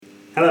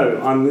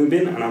Hello, I'm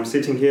Mubin and I'm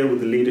sitting here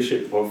with the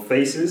leadership of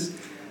FACES.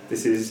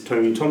 This is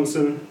Tony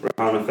Thompson,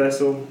 Rahana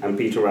Faisal and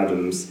Peter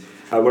Adams.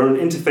 We're an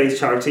interfaith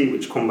charity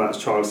which combats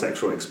child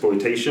sexual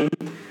exploitation.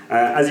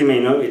 As you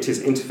may know, it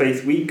is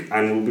Interfaith Week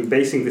and we'll be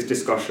basing this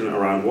discussion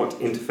around what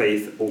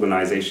interfaith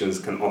organisations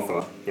can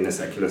offer in a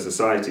secular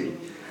society.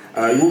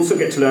 You also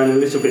get to learn a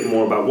little bit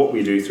more about what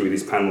we do through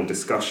this panel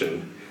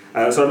discussion.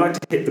 So I'd like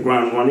to hit the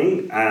ground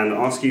running and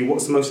ask you,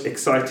 what's the most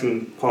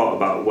exciting part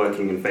about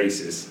working in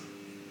FACES?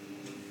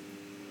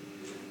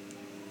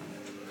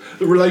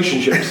 The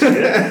relationships.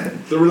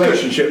 The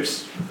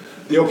relationships.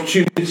 The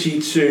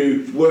opportunity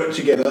to work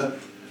together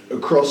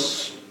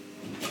across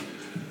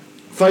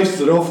faiths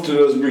that often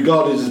are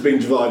regarded as being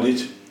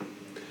divided,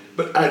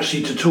 but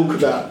actually to talk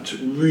about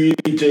really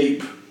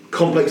deep,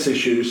 complex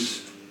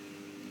issues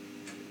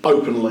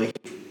openly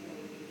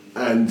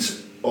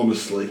and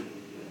honestly,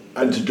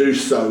 and to do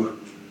so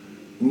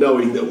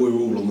knowing that we're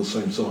all on the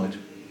same side.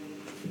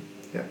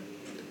 Yeah,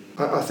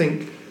 I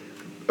think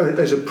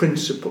as a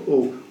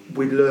principle,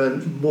 we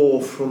learn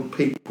more from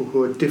people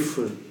who are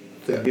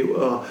different than you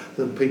are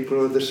than people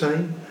who are the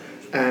same,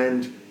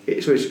 and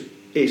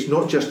it's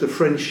not just the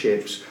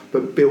friendships,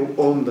 but built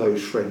on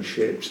those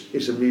friendships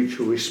is a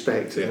mutual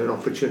respect and an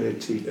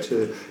opportunity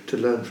to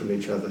learn from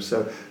each other.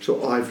 So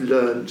I've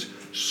learned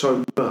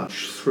so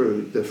much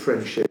through the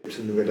friendships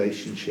and the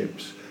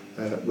relationships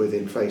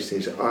within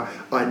FACES.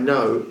 I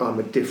know I'm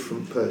a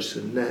different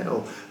person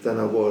now than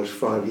I was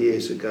 5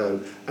 years ago,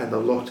 and a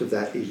lot of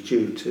that is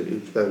due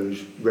to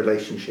those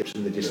relationships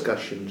and the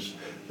discussions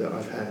that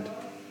I've had.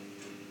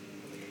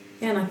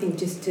 Yeah, and I think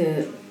just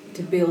to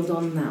build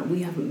on that,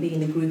 we haven't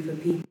been a group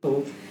of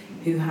people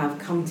who have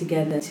come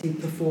together to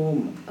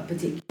perform a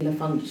particular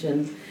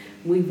function.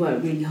 We've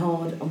worked really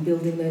hard on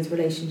building those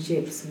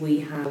relationships. We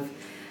have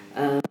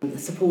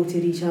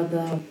supported each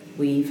other,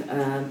 we've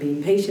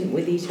been patient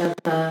with each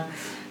other,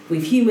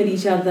 we've humoured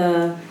each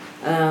other,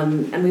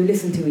 and we've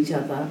listened to each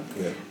other,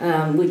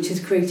 which has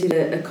created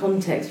a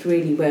context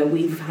really where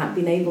we've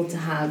been able to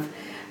have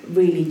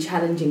really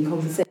challenging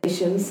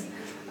conversations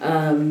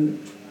and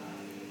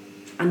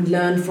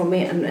learn from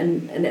it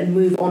and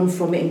move on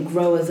from it and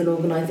grow as an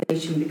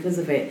organisation because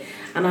of it.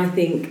 And I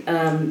think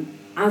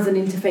as an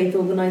interfaith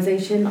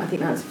organisation, I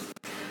think that's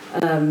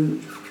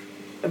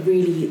a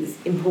really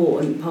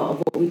important part of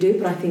what we do,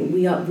 but I think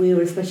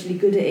we're especially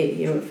good at it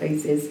here at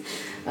FACES,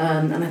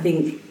 and I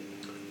think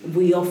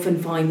we often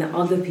find that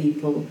other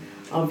people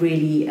are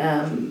really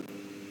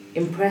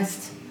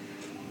impressed,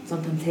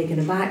 sometimes taken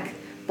aback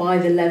by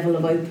the level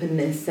of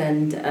openness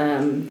and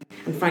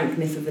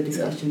frankness of the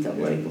discussions that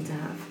we're able to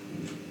have.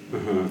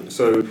 Mm-hmm.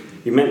 So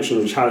you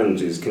mentioned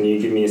challenges. Can you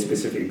give me a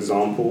specific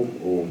example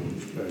or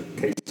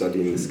a case study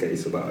in this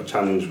case about a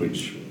challenge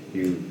which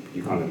you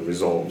kind of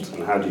resolved,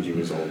 and how did you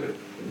resolve it?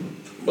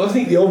 Well, I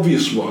think the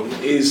obvious one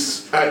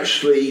is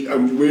actually,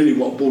 and really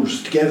what brought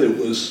us together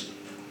was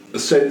a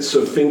sense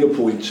of finger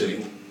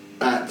pointing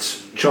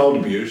at child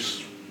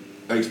abuse,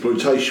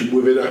 exploitation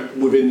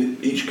within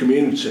each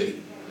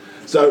community.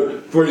 So,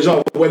 for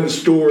example, when the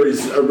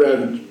stories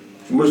around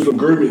Muslim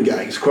grooming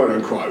gangs, quote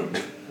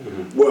unquote,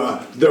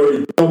 were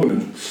very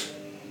dominant,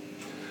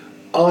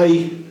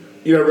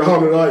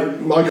 Rahana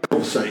and my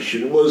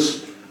conversation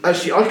was,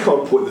 actually, I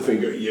can't point the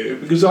finger at you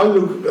because I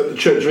look at the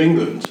Church of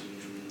England,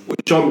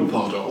 which I'm a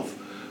part of.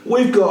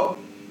 We've got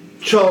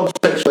child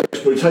sexual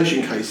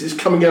exploitation cases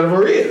coming out of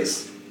our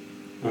ears.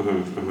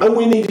 And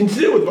we need to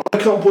deal with it, but I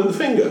can't point the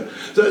finger.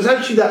 So it's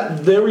actually that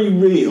very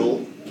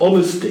real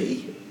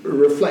honesty,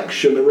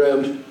 reflection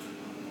around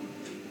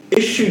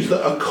issues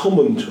that are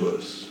common to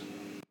us.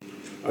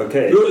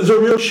 Okay. There's a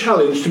real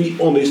challenge to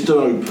be honest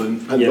and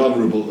open and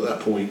vulnerable at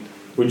that point.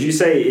 Would you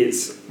say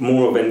it's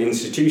more of an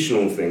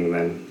institutional thing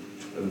then,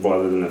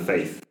 rather than a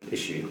faith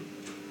issue?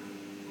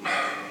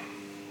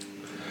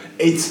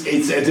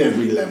 It's at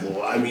every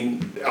level. I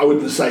mean, I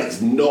wouldn't say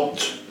it's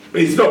not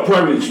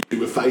primarily to do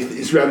with faith,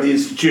 it's around the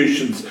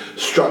institutions,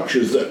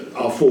 structures that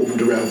are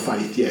formed around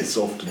faith, yes,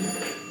 often.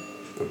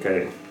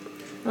 Okay.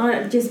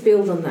 I just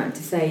build on that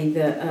to say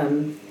that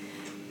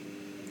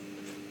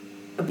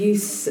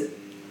abuse,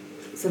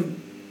 sort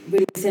of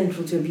really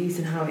central to abuse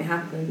and how it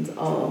happens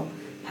are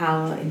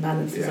power,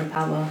 imbalances of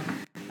power,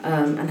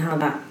 and how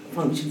that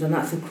functions, and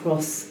that's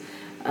across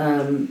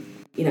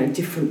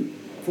different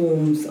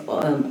forms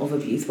of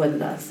abuse, whether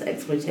that's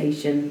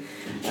exploitation,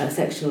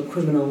 sexual,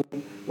 criminal,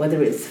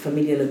 whether it's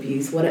familial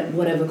abuse,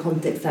 whatever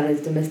context that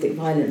is, domestic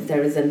violence,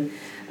 there is an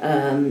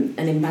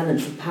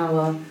imbalance of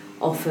power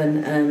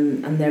often,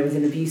 and there is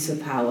an abuse of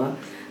power,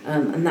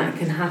 and that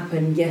can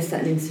happen, yes,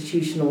 at an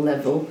institutional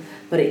level,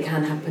 but it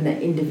can happen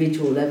at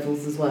individual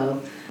levels as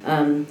well.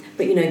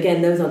 But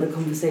again, those are the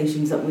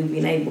conversations that we've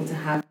been able to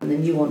have and the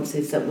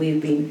nuances that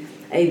we've been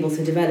able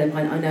to develop.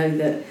 I know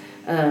that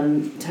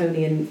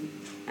Tony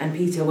and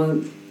Peter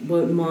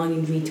won't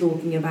mind me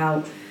talking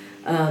about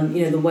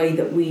the way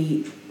that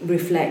we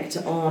reflect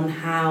on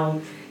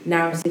how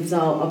narratives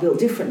are built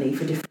differently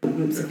for different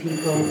groups of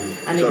people,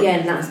 and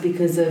again that's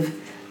because of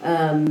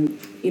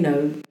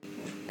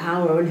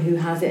power and who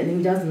has it and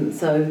who doesn't.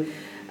 So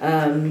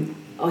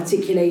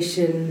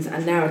articulations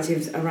and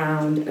narratives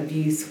around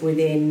abuse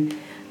within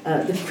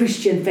the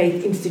Christian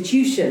faith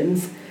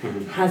institutions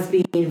has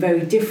been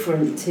very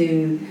different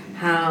to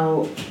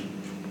how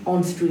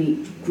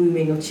on-street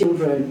grooming of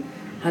children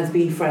has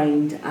been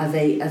framed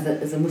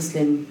as a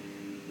Muslim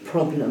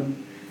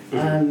problem.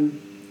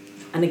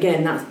 And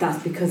again,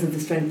 that's because of the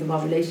strength of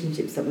our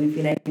relationships that we've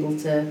been able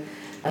to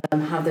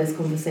have those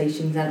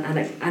conversations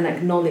and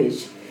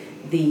acknowledge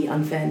the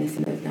unfairness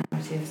in those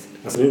narratives.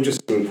 That's an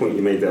interesting point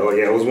you made there. Oh,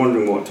 yeah, I was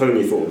wondering what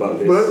Tony thought about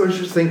this. Well, I was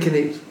just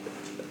thinking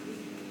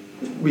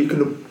we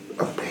can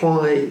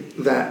apply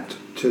that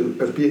to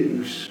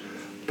abuse,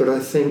 but I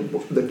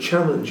think the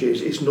challenge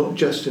is it's not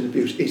just in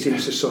abuse, it's in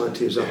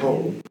society as a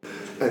whole.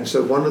 And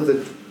so one of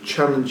the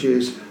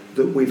challenges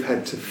that we've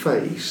had to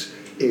face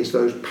is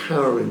those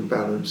power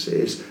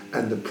imbalances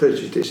and the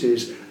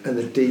prejudices and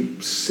the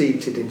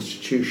deep-seated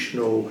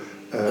institutional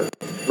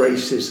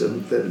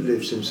racism that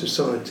lives in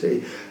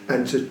society,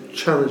 and to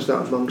challenge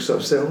that amongst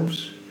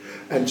ourselves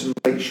and to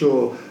make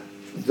sure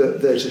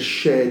that there's a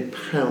shared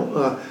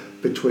power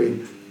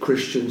between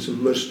Christians and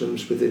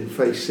Muslims within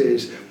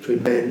faces,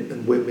 between men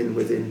and women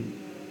within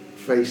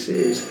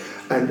faces,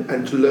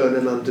 and to learn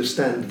and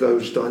understand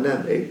those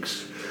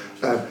dynamics.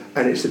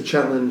 And it's a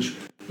challenge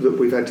that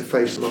we've had to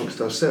face amongst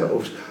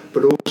ourselves,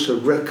 but also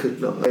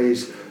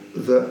recognise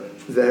that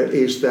there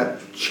is that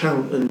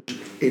challenge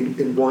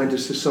in wider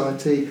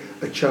society,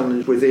 a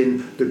challenge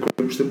within the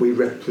groups that we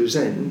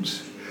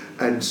represent.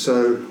 And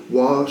so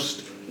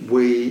whilst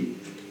we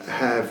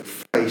have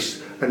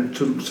faced and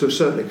to a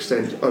certain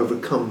extent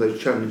overcome those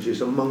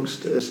challenges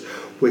amongst us,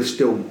 we're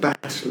still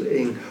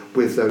battling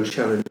with those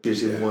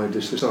challenges in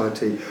wider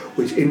society,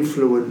 which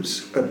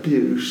influence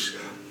abuse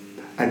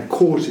and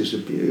causes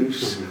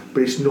abuse,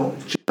 but it's not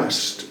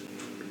just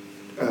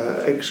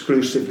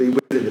exclusively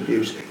within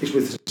abuse, it's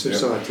with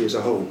society as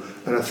a whole.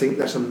 And I think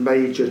that's a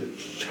major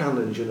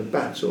challenge and a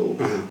battle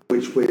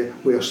which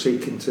we are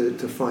seeking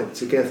to fight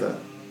together.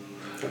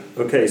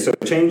 Okay, so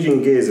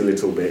changing gears a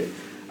little bit,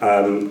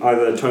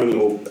 either Tony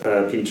or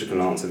Peter can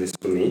answer this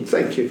for me.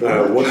 Thank you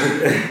very much.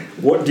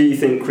 What do you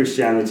think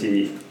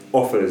Christianity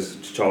offers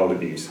to child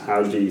abuse?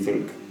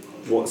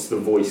 What's the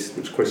voice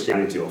which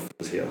Christianity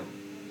offers here?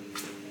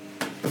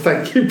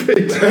 Thank you,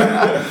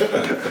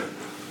 Peter.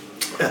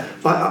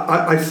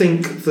 I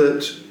think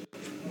that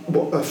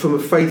from a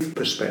faith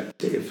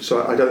perspective,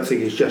 so I don't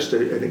think it's just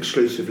an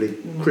exclusively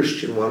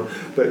Christian one,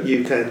 but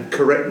you can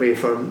correct me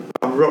if I'm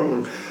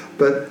wrong,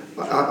 but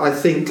I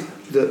think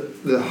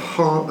that the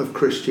heart of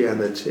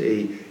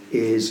Christianity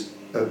is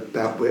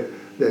about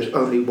there's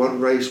only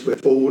one race, we're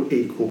all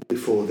equal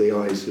before the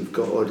eyes of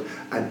God,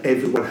 and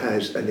everyone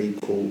has an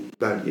equal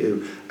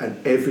value,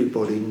 and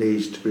everybody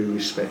needs to be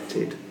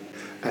respected.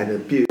 And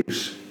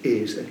abuse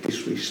is a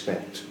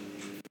disrespect.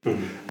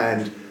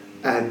 And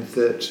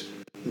that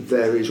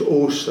there is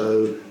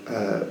also,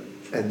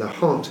 in the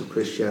heart of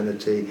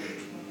Christianity,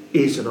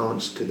 is an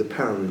answer to the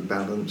power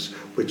imbalance,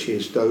 which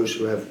is those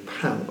who have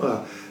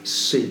power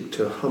seek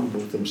to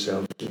humble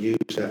themselves and use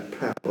that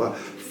power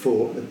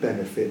for the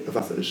benefit of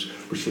others,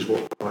 which is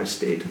what Christ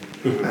did.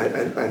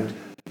 And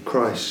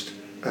Christ,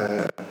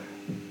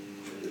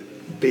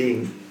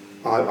 being,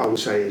 I would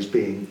say, as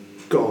being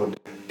God,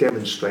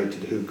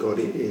 demonstrated who God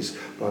is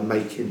by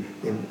making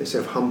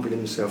himself, humbling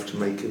himself to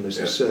make him as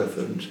a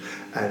servant,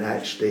 and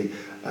actually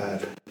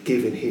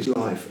giving his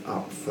life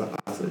up for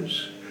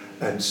others.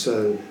 And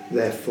so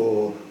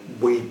therefore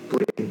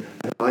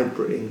I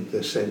bring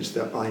the sense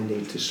that I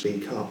need to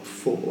speak up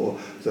for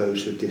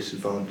those who are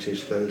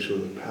disadvantaged, those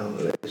who are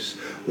powerless,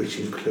 which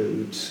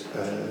includes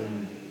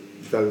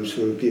those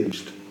who are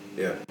abused.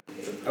 Yeah.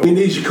 We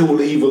need to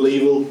call evil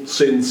evil,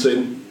 sin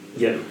sin.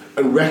 Yeah.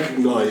 And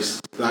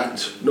recognise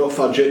that, not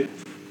fudge it,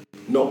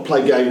 not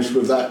play games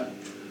with that,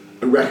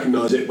 and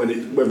recognise it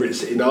whether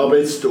it's in our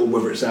midst or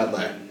whether it's out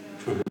there.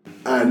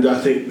 And I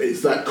think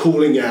it's that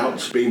calling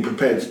out, being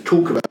prepared to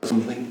talk about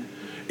something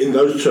in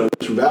those terms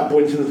without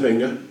pointing the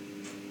finger,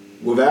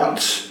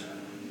 without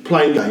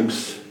playing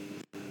games,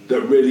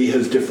 that really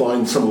has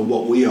defined some of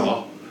what we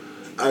are.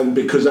 And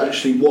because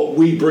actually what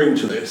we bring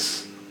to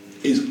this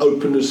is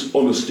openness,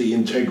 honesty,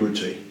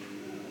 integrity,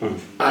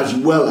 as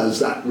well as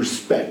that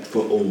respect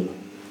for all.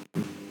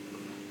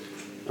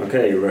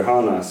 Okay,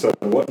 Rehana, so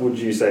what would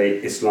you say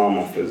Islam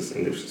offers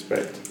in this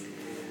respect?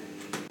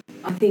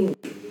 I think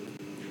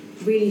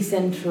really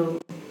central,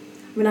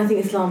 I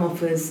think Islam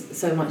offers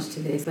so much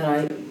to this,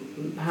 but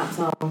perhaps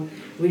I'll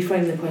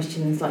reframe the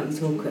question and slightly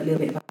talk a little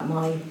bit about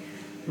my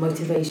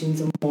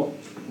motivations and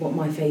what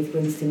my faith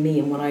brings to me,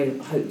 and what I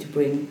hope to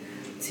bring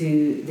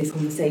to this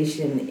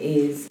conversation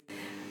is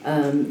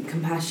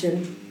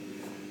compassion,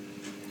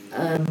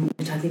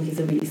 which I think is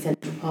a really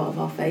central part of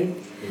our faith.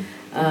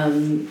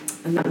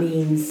 And that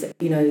means,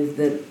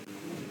 that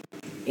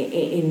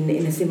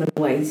in a similar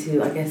way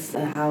to, I guess,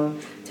 how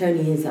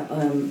Tony has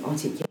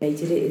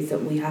articulated it, is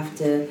that we have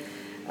to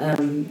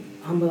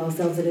humble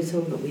ourselves a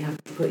little, that we have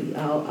to put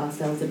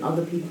ourselves in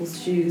other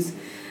people's shoes,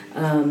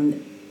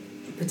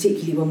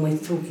 particularly when we're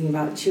talking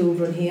about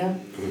children here.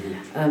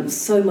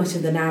 So much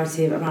of the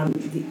narrative around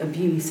the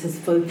abuse has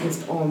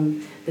focused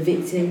on the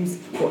victims,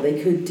 what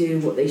they could do,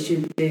 what they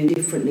should do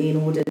differently in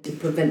order to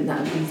prevent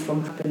that abuse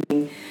from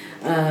happening.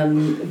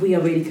 We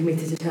are really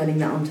committed to turning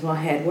that onto our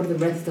head. What do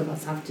the rest of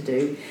us have to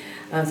do?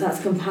 So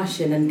that's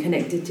compassion, and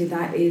connected to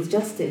that is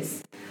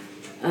justice.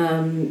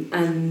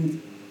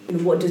 And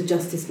what does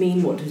justice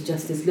mean? What does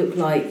justice look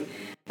like?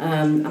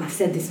 And I've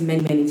said this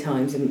many, many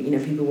times, and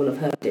people will have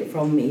heard it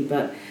from me,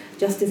 but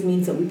justice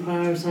means that we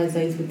prioritise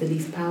those with the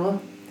least power.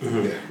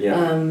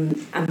 And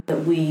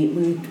that we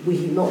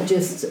not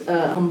just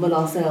humble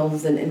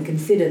ourselves and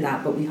consider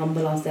that, but we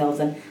humble ourselves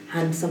and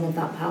hand some of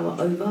that power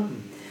over.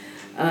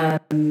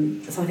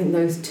 So I think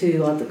those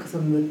two are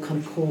some of the kind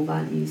of core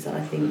values that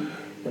I think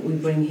that we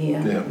bring here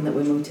and that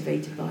we're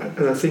motivated by.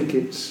 And I think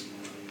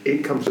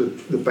it comes to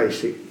the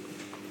basic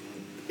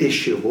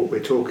issue of what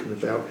we're talking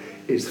about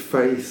is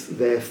faith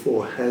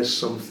therefore has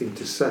something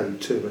to say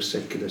to a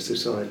secular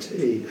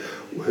society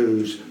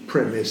whose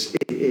premise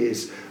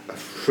is a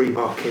free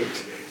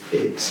market,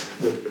 it's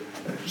the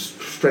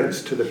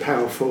strength to the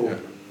powerful,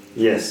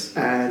 yes,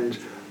 and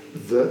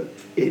that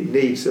it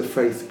needs a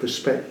faith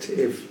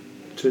perspective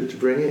to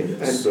bring in.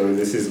 And so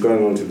this is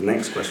going on to the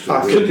next question.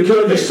 Can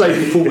I just say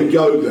before we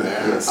go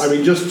there, yes. I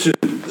mean, just to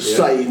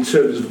say in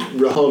terms of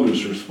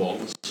Rahana's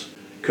response,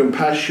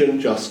 compassion,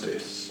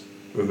 justice,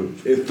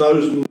 if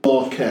those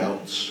mark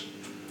out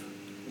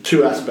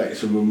two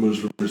aspects of a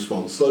Muslim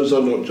response, those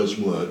are not just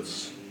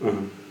words.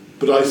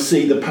 But I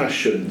see the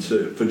passion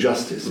for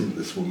justice in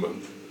this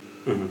woman.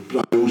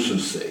 But I also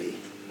see,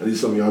 and it's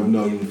something I've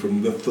known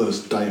from the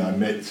first day I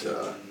met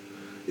her,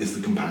 is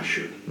the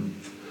compassion.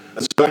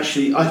 And so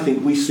actually, I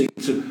think we seek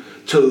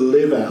to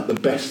live out the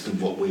best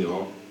of what we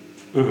are.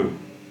 And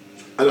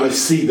I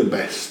see the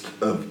best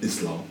of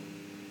Islam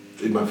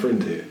in my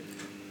friend here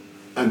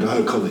and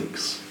her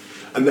colleagues.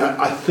 And that,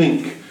 I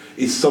think,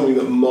 is something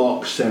that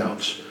marks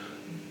out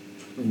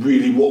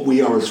really what we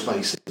are as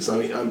faces. I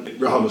mean,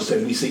 Rahana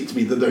said we seek to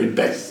be the very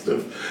best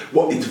of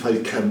what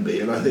interfaith can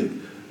be. And I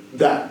think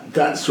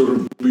that sort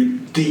of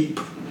deep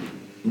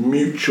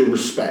mutual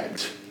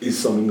respect is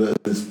something that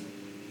has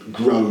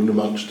grown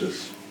amongst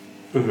us.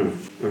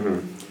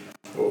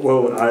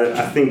 Well,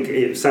 I think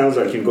it sounds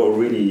like you've got a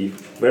really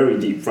very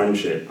deep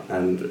friendship,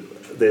 and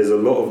there's a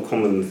lot of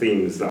common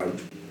themes that are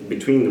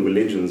between the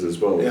religions as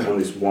well on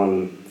this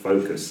one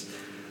focus.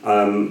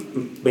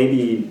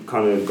 Maybe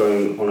kind of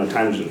going on a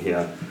tangent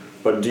here,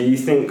 but do you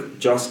think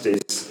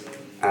justice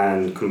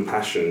and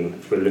compassion,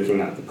 if we're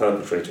looking at the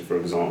perpetrator, for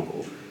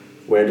example,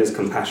 where does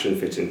compassion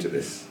fit into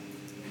this?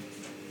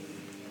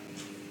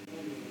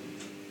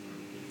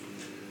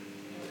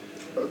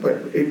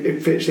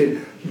 It fits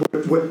in.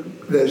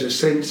 There's a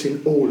sense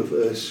in all of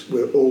us,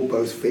 we're all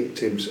both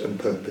victims and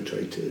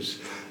perpetrators.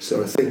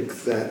 So I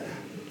think that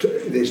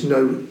there's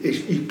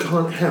you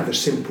can't have a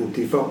simple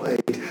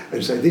divide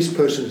and say this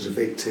person is a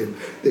victim,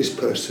 this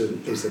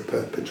person is a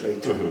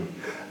perpetrator.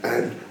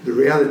 And the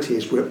reality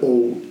is we're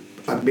all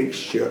a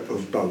mixture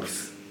of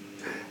both.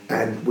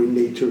 And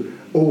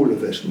all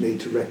of us need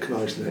to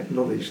recognise and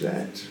acknowledge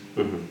that.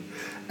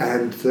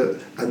 And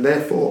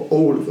therefore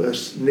all of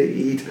us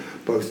need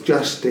both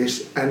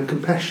justice and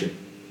compassion.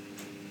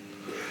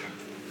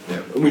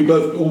 Yeah, and we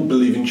both all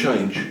believe in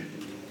change.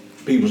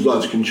 People's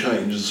lives can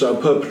change, and so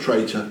a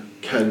perpetrator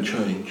can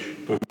change.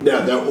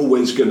 Now, they're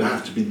always going to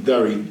have to be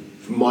very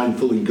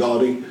mindful and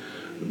guarding.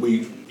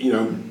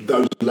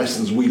 Those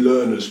lessons we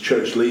learn as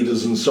church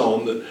leaders and so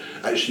on, that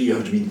actually you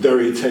have to be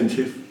very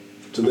attentive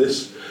to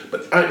this.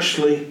 But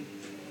actually,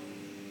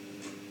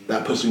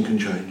 that person can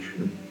change.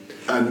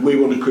 And we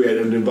want to create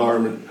an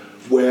environment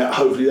where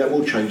hopefully that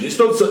will change. It's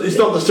not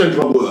the centre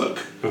of our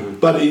work,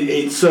 but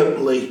it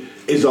certainly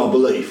is our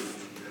belief.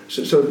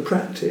 So in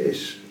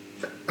practice,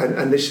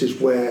 and this is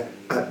where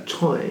at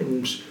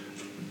times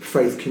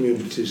faith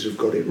communities have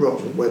got it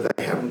wrong, where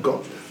they haven't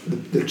got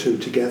the two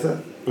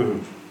together.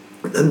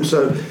 And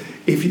so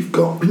if you've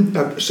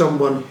got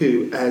someone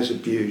who has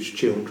abused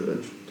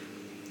children,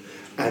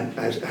 and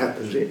as it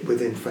happens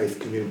within faith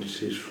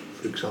communities,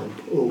 for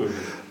example,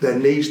 there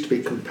needs to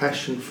be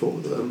compassion for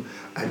them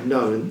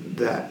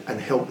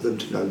and help them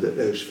to know that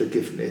there's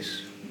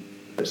forgiveness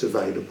that's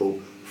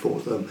available for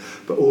them,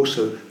 but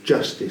also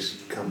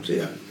justice comes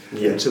in.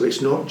 And so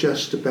it's not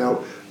just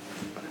about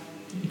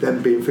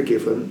them being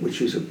forgiven,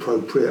 which is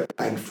appropriate,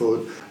 and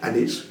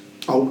it's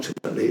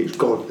ultimately it's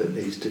God that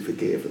needs to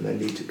forgive, and they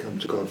need to come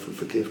to God for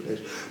forgiveness.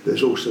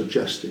 There's also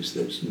justice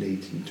that's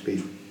needing to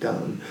be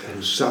done,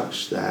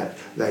 such that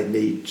they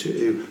need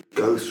to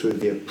go through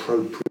the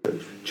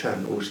appropriate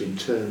channels in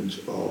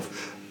terms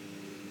of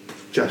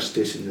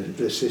justice in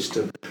the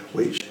system,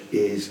 which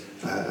is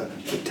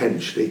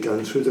potentially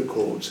going through the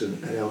courts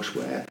and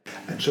elsewhere,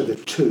 and so the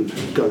two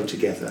go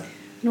together.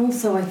 And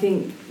also, I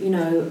think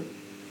the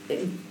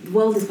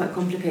world is quite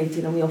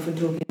complicated, and we often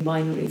talk in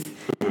binaries,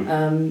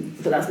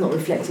 but that's not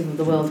reflective of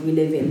the world we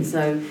live in.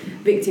 So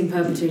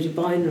victim-perpetrator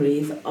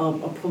binaries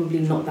are probably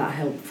not that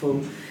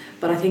helpful.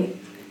 But I think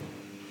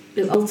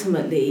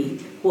ultimately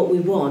what we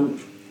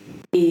want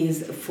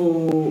is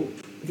for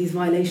these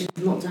violations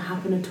not to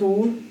happen at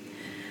all.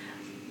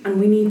 And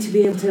we need to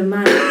be able to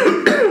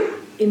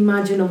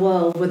imagine a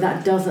world where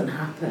that doesn't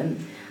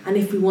happen. And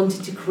if we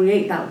wanted to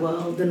create that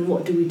world, then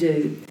what do we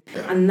do?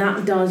 And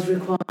that does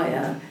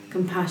require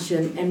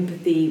compassion,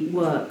 empathy,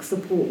 work,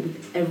 support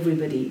with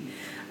everybody.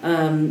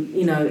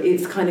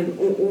 It's kind of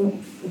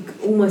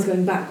almost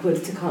going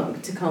backwards to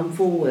come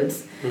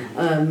forwards.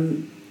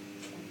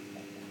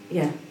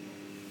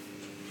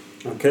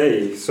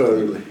 Okay,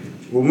 so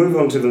we'll move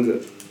on to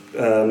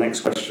the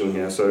next question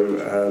here. So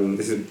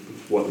this is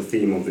what the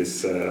theme of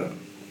this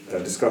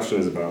discussion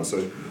is about.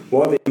 So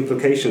what are the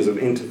implications of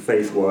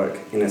interfaith work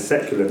in a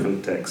secular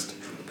context,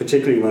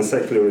 particularly when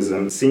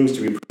secularism seems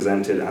to be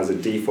presented as a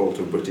default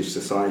of British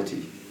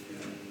society?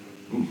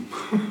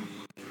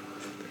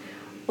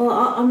 Well,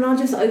 I'll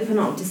just open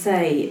up to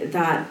say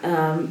that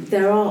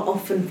there are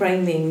often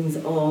framings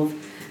of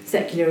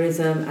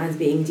secularism as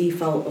being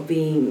default or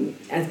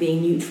as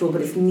being neutral,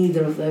 but it's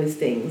neither of those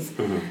things.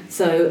 Mm-hmm.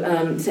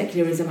 So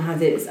secularism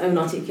has its own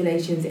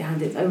articulations, it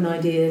has its own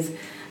ideas,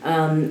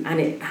 and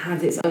it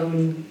has its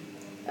own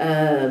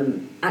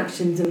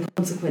actions and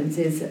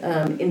consequences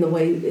in the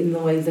ways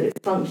that it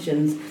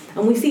functions.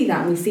 And we see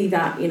that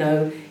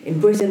in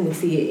Britain, we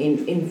see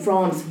it in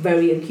France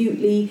very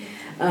acutely.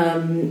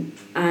 And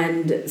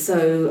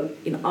so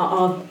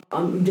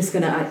I'm just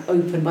going to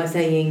open by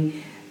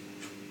saying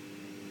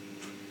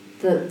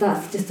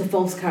that's just a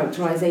false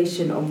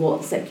characterisation of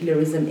what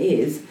secularism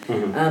is,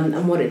 mm-hmm.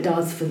 And what it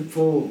does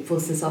for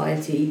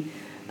society.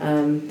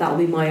 That'll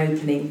be my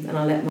opening, and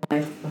I'll let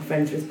my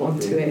friends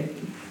respond to it.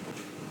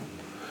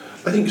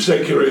 I think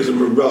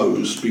secularism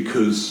arose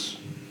because,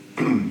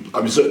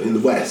 certainly in the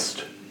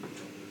West,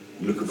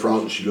 you look at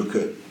France, you look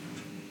at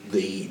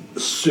the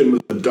similar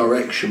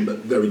direction but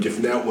very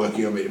different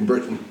outworking of it in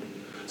Britain.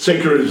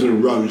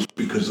 Secularism arose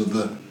because of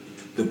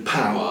the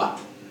power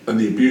and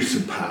the abuse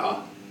of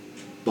power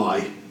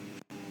by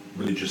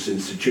religious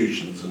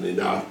institutions, and in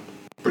our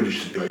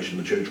British situation,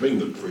 the Church of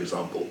England, for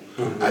example,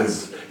 mm-hmm.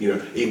 as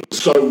it was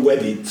so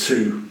wedded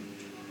to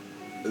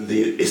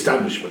the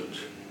establishment,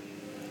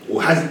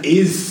 or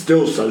is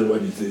still so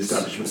wedded to the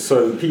establishment.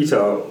 So,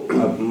 Peter,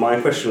 my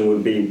question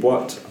would be,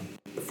 what,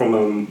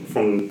 from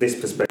this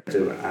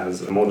perspective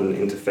as a modern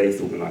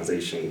interfaith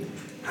organisation,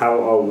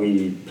 how are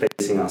we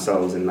placing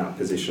ourselves in that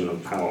position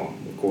of power?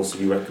 Of course,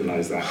 you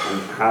recognise that.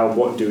 And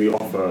what do we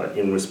offer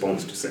in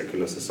response to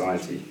secular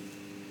society?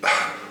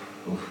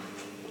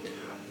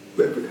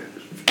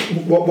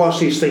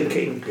 Whilst he's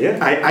thinking,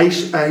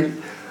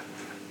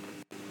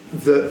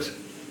 that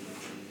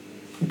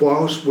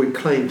whilst we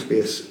claim to be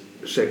a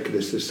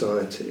secular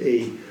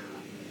society,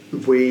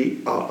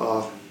 we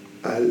are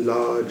a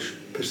large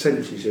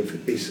percentage of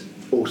it is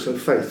also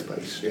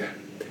faith-based. Yeah.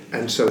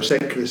 And so a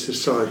secular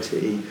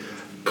society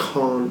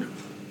can't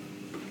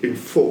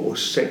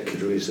enforce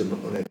secularism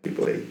on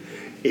everybody.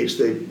 It's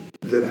the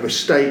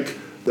mistake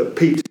that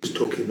Peter's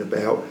talking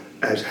about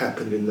has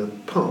happened in the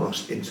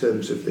past in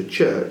terms of the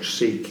church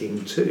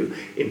seeking to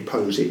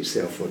impose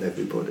itself on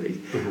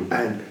everybody. Mm-hmm.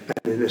 And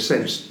in a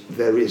sense,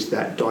 there is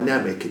that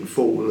dynamic in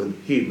fallen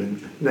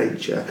human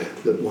nature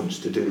that wants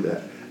to do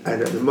that.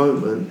 And at the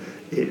moment,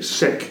 it's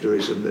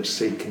secularism that's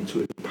seeking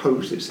to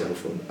impose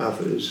itself on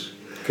others.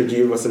 Could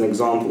you give us an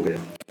example here?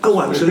 Oh,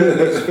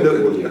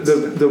 absolutely.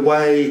 the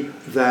way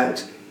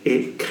that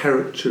it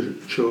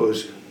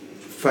caricatures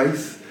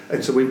faith.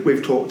 And so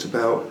we've talked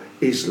about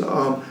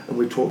Islam, and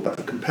we've talked about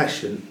the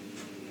compassion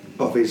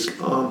of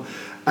Islam,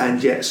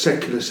 and yet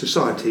secular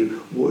society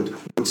would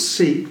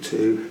seek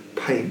to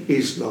paint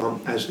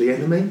Islam as the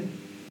enemy,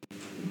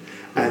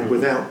 and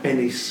without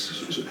any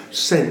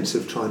sense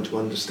of trying to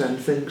understand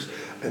things,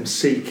 and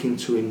seeking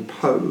to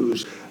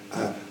impose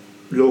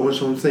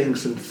laws on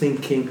things and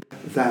thinking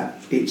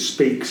that it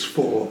speaks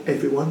for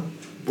everyone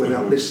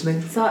without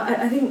listening. So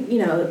I think,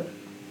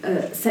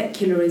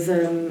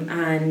 secularism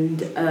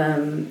and,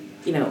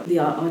 the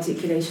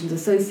articulations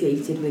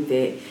associated with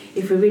it,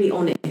 if we're really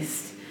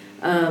honest,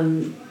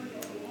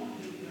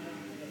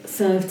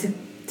 serve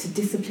to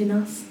discipline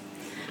us.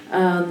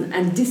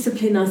 And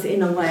discipline us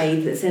in a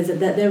way that says that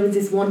there is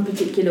this one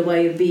particular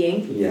way of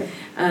being,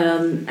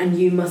 and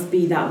you must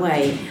be that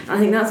way. I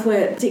think that's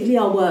where, particularly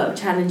our work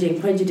challenging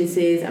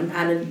prejudices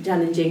and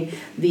challenging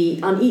the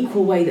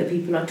unequal way that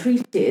people are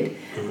treated,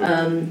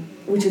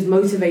 which is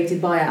motivated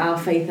by our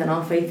faith and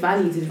our faith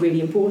values, is really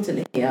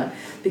important here.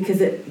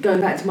 Because going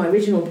back to my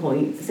original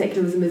point,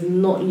 secularism is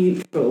not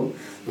neutral.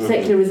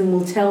 Secularism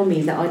will tell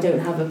me that I don't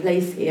have a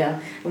place here,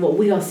 and what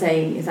we are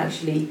saying is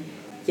actually,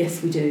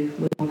 yes, we do.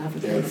 We all have a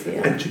place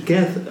here. And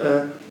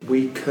together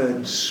we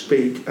can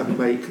speak and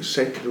make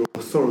secular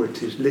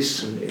authorities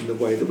listen in the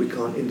way that we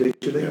can't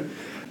individually. Yeah.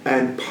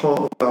 And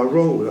part of our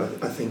role,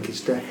 I think,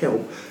 is to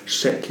help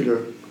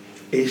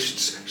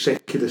secularists,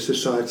 secular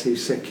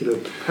societies, secular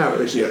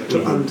powers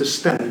to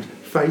understand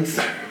faith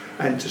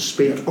and to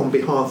speak on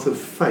behalf of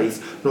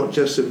faith, not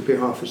just on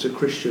behalf as a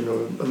Christian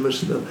or a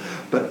Muslim,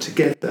 but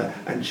together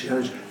and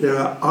challenge. There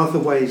are other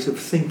ways of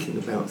thinking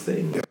about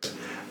things.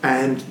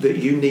 And that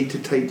you need to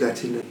take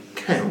that into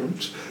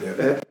count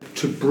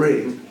to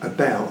bring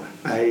about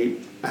a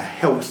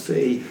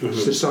healthy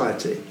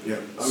society. Yeah.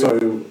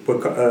 So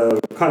we're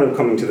kind of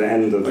coming to the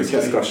end of this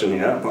discussion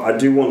here, but I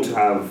do want to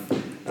have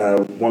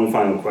one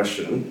final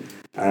question.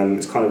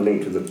 It's kind of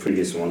linked with the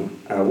previous one.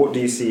 What do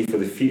you see for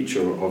the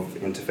future of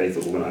interfaith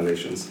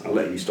organisations? I'll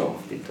let you start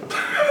off, Peter.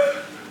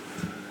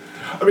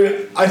 I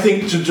mean, I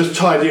think to just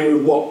tie it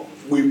in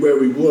with where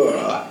we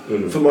were,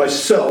 for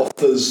myself,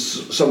 as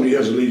somebody who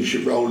has a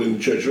leadership role in the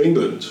Church of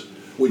England,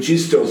 which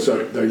is still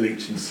so very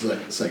linked to the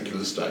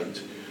secular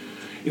state,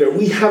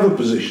 we have a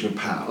position of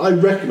power. I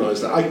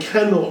recognise that. I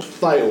cannot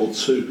fail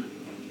to.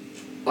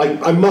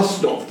 I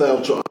must not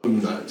fail to own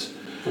that.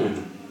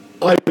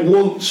 I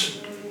want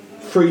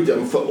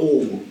freedom for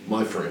all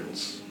my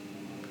friends.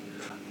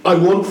 I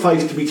want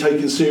faith to be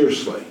taken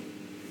seriously.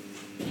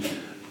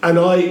 And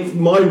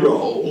my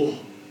role,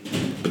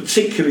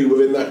 particularly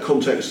within that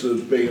context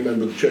of being a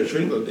member of the Church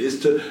of England, is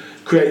to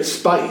create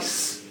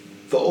space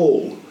for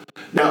all.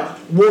 Now,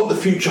 what the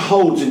future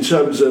holds in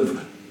terms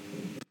of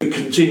the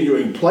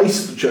continuing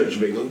place of the Church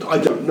of England, I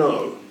don't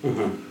know.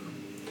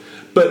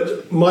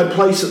 But my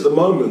place at the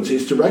moment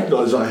is to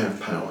recognise I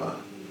have power,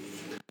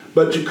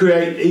 but to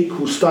create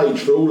equal stage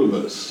for all of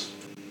us.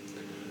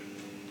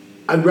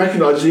 And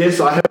recognise, yes,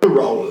 I have a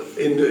role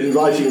in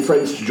inviting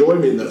friends to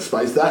join me in that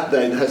space. That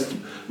then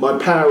my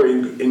power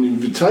in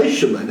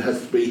invitation then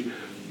has to be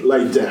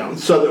laid down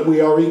so that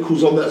we are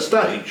equals on that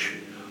stage.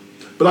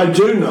 But I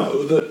do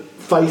know that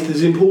faith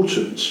is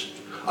important.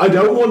 I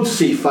don't want to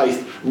see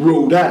faith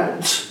ruled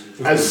out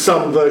as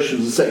some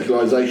versions of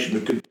secularisation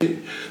have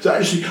continued. So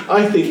actually,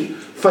 I think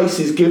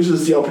Faces gives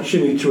us the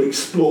opportunity to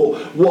explore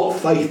what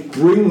faith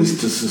brings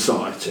to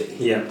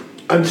society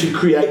and to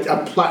create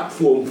a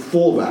platform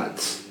for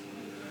that.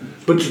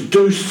 But to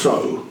do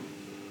so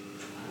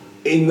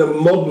in the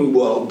modern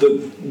world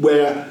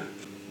where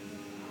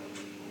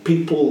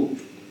people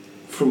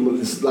from an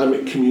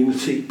Islamic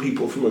community,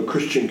 people from a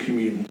Christian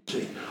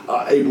community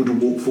are able to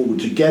walk forward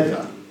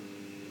together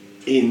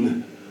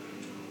in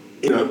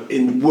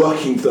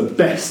working for the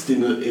best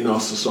in our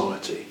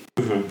society.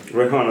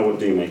 Rehana, what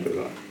do you make of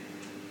that?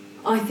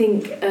 I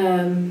think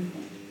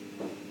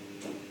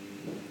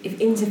if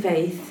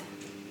interfaith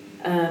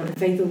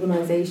faith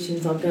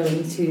organisations are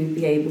going to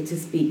be able to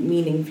speak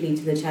meaningfully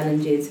to the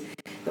challenges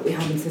that we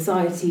have in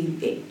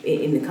society,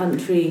 in the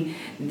country,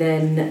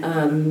 then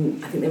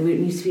I think there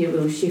needs to be a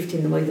real shift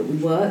in the way that we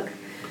work.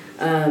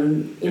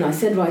 I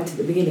said right at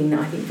the beginning that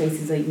I think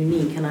faces are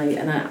unique, and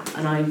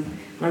I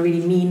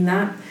really mean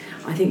that.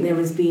 I think there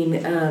has been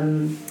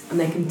and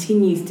there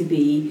continues to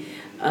be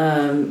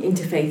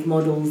interfaith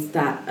models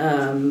that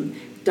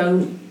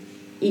don't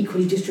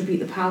equally distribute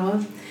the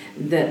power,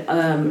 that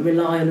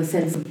rely on a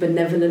sense of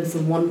benevolence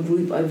of one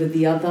group over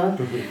the other,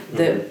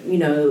 that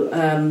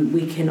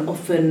we can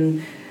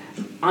often.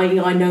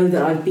 I know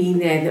that I've been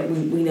there.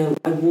 That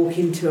I walk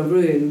into a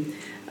room,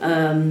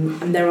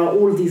 and there are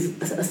all of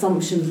these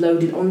assumptions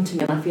loaded onto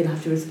me, and I feel I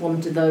have to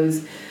respond to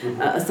those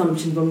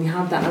assumptions when we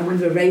have that. And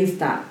we've erased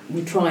that.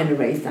 We try and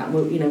erase that.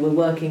 We're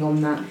working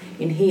on that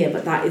in here,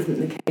 but that isn't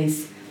the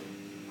case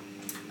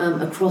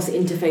across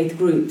interfaith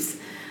groups.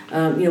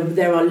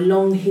 There are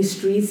long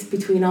histories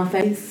between our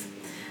faiths.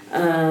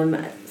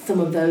 Some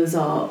of those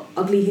are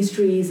ugly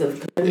histories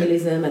of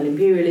colonialism and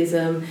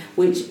imperialism,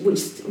 which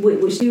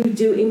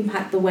do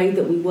impact the way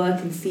that we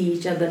work and see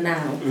each other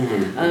now.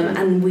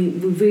 And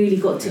we've really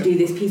got to do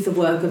this piece of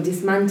work of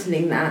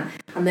dismantling that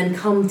and then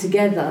come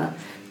together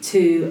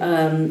to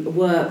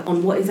work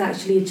on what is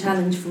actually a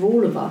challenge for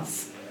all of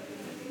us.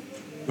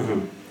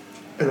 And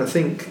I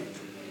think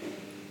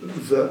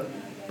that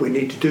we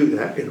need to do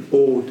that in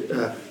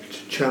order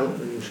to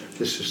challenge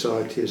the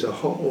society as a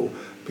whole,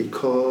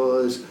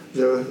 because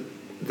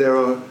there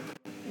are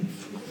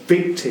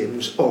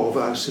victims of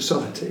our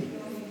society,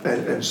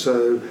 and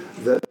so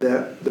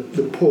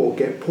the poor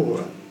get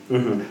poorer,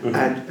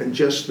 and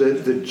just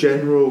the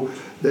general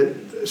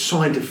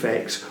side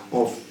effects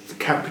of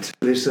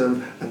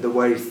capitalism and the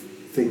way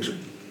things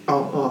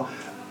are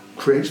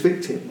creates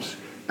victims.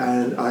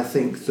 And I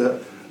think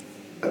that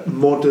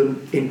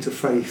modern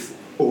interfaith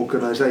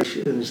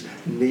organisations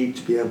need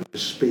to be able to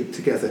speak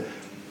together,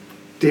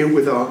 deal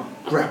with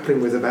grappling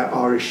with about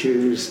our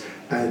issues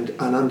and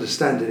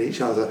understanding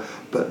each other,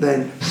 but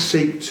then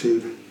seek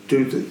to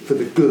do for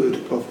the good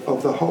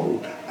of the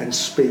whole and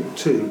speak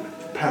to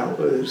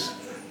powers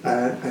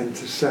and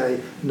to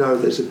say, no,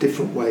 there's a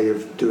different way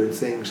of doing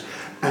things,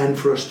 and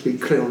for us to be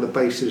clear on the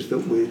basis that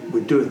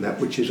we're doing that,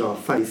 which is our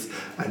faith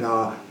and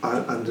our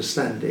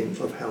understanding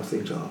of how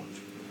things are.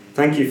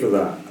 Thank you for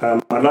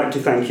that. I'd like to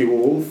thank you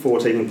all for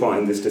taking part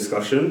in this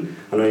discussion.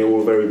 I know you're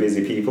all very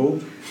busy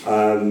people.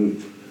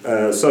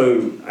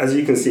 So, as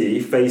you can see,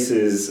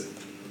 Faces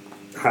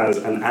has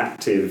an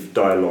active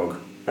dialogue,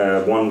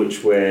 one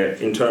which we're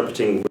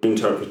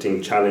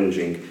reinterpreting,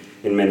 challenging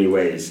in many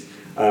ways.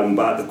 But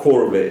at the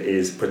core of it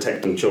is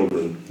protecting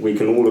children. We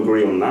can all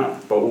agree on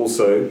that, but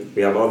also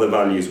we have other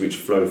values which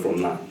flow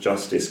from that: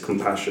 justice,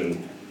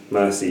 compassion,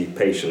 mercy,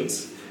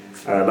 patience.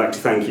 I'd like to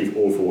thank you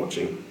all for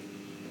watching.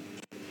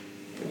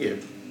 Yeah.